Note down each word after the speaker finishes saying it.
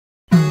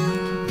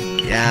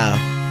Yeah,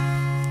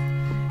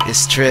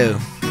 it's true.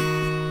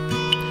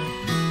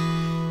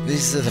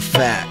 These are the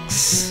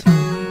facts.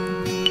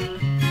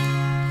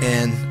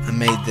 And I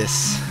made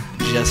this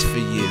just for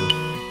you.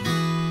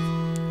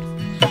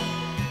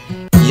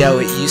 Yo,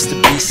 it used to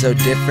be so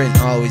different,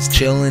 always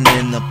chilling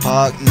in the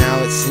park. Now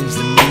it seems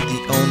to me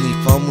the only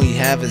fun we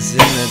have is in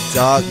the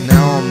dark.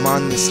 Now I'm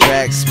on this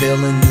track,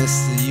 spilling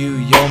this to you.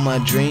 You're my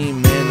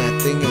dream, and I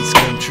think it's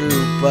come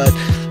true. But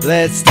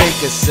let's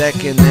take a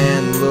second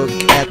and look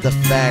at the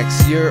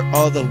facts. You're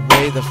all the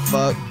way the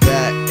fuck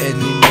back,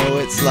 and you know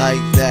it's like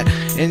that.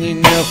 And you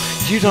know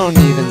you don't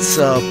even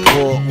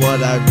support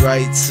what I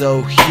write.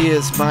 So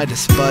here's my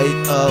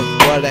despite of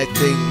what I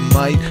think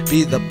might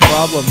be the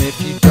problem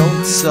if you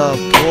don't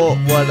support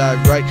what I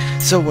write.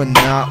 So we're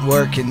not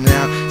working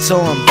out, so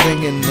I'm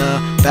thinking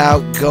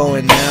about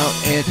going out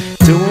and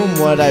doing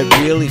what I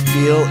really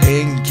feel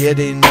and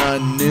getting a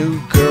new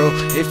girl.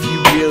 If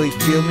you really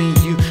feel me,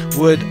 you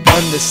would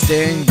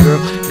understand, girl.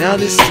 Now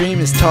this dream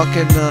is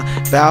talking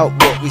about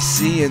what we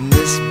see in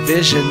this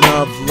vision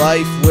of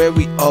life, where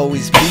we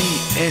always be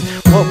and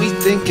what we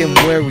think and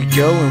where we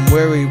go and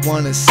where we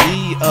want to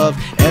see of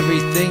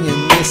everything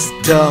in this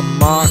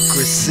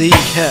democracy.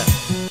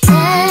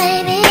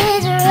 Time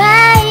is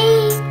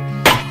right.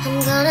 I'm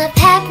gonna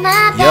pack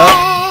my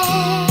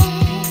bag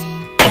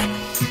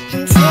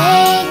and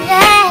take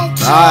that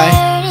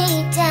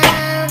journey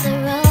down the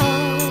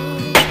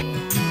road.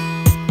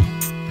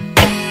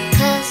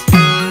 'Cause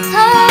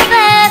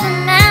over the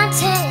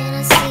mountain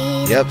I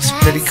see the It's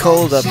pretty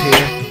cold up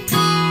here,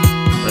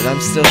 but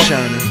I'm still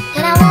shining.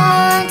 and I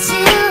want to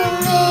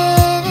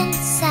live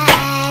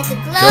inside the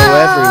glow. Go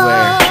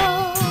everywhere.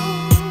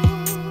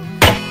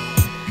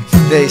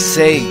 They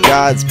say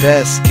God's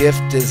best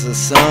gift is a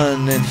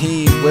son, and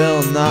he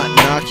will not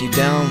knock you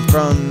down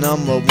from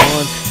number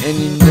one. And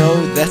you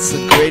know that's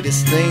the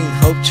greatest thing.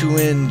 Hope to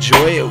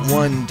enjoy it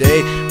one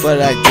day, but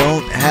I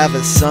don't have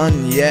a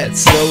son yet,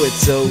 so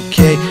it's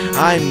okay.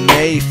 I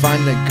may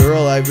find a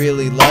girl I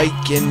really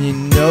like, and you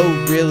know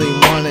really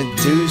wanna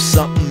do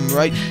something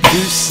right,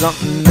 do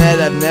something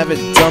that I've never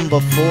done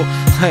before.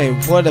 Hey,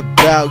 what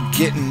about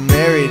getting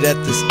married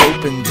at this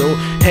open door?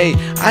 Hey,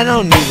 I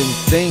don't even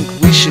think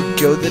we should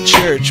go to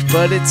church,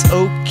 but it's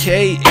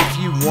okay if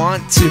you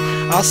want to.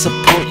 I'll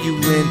support you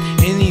in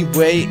any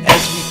way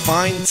as we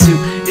find to.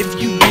 If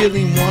you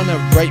really wanna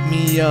write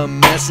me a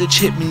message,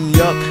 hit me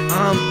up.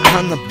 I'm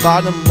on the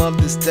bottom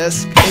of this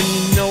desk, and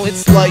you know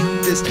it's like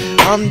this.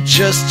 I'm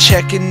just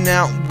checking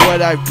out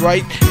what I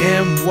write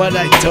and what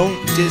I don't,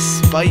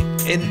 despite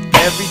in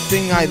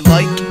everything I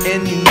like.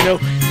 And you know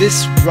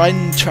this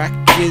writing track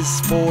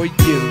is for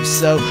you,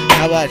 so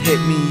how about hit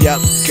me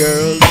up,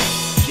 girl?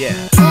 Yeah.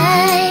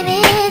 Time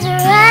is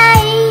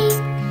right.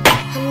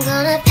 I'm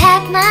gonna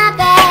pack my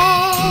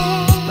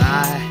bag.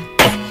 Bye.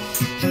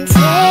 And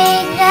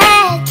take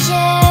that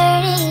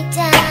journey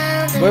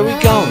down the Where we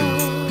road. going?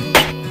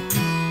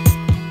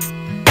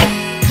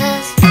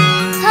 'Cause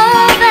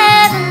over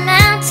the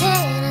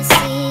mountain I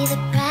see the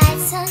bright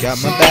sunshine. Got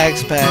my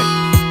bags packed.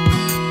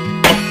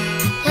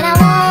 And I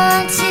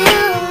want to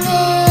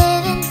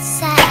live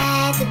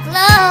inside the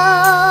glow.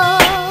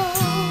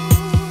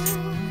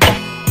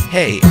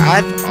 Hey,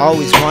 I've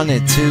always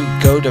wanted to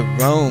go to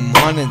Rome,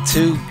 wanted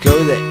to go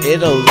to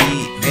Italy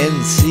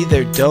and see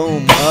their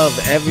dome of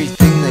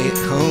everything they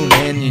own.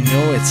 And you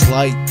know it's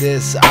like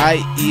this,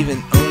 I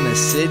even own a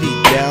city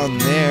down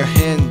there.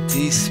 And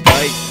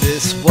despite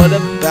this, what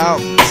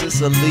about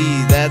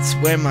Sicily? That's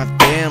where my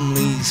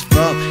family's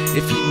from.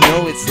 If you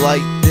know it's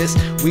like this,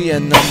 we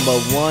are number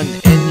one.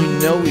 And you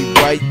know we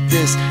write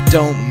this,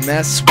 don't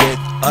mess with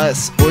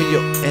us or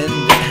you'll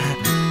end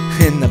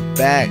in the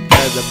back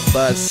of the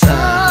bus. Oh,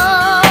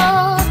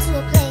 to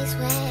a place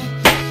where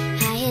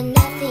I hear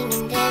nothing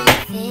and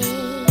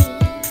everything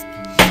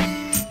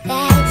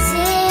that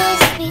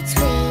exists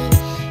between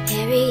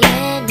area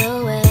and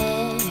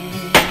nowhere.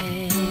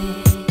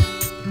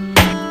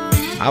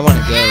 I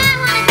wanna go. I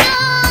wanna go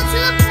to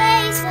a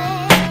place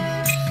where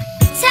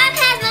time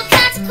has no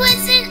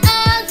consequence and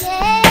oh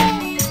yeah,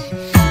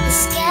 the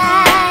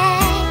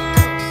sky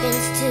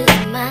opens to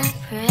my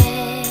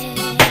prayer.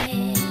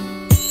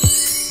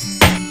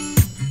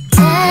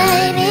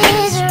 Time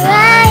is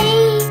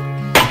right.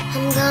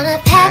 I'm gonna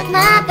pack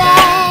my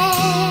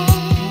bag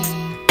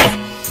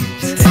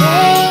and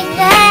take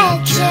that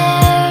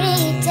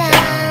journey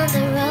down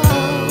the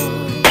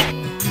road.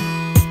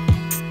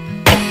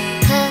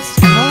 'Cause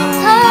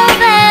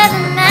over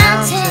the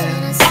mountain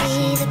I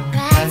see the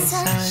bright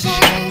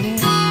sunshine,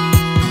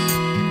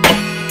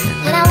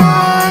 and I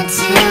want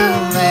to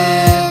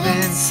live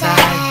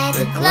inside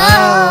the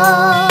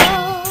glow.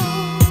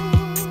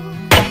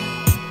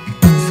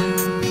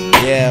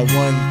 Yeah,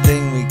 one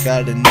thing we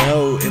gotta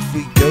know, if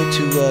we go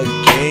to a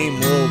game,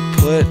 we'll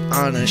put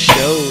on a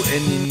show.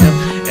 And you know,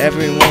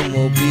 everyone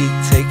will be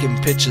taking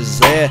pictures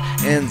there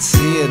and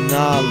seeing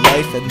our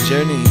life and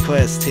journey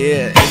quest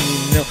here. And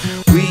you know,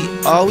 we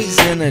always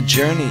in a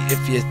journey.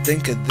 If you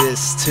think of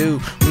this too,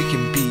 we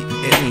can be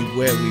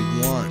anywhere we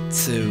want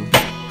to.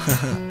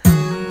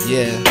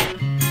 Yeah.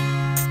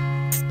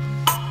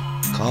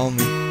 call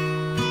me.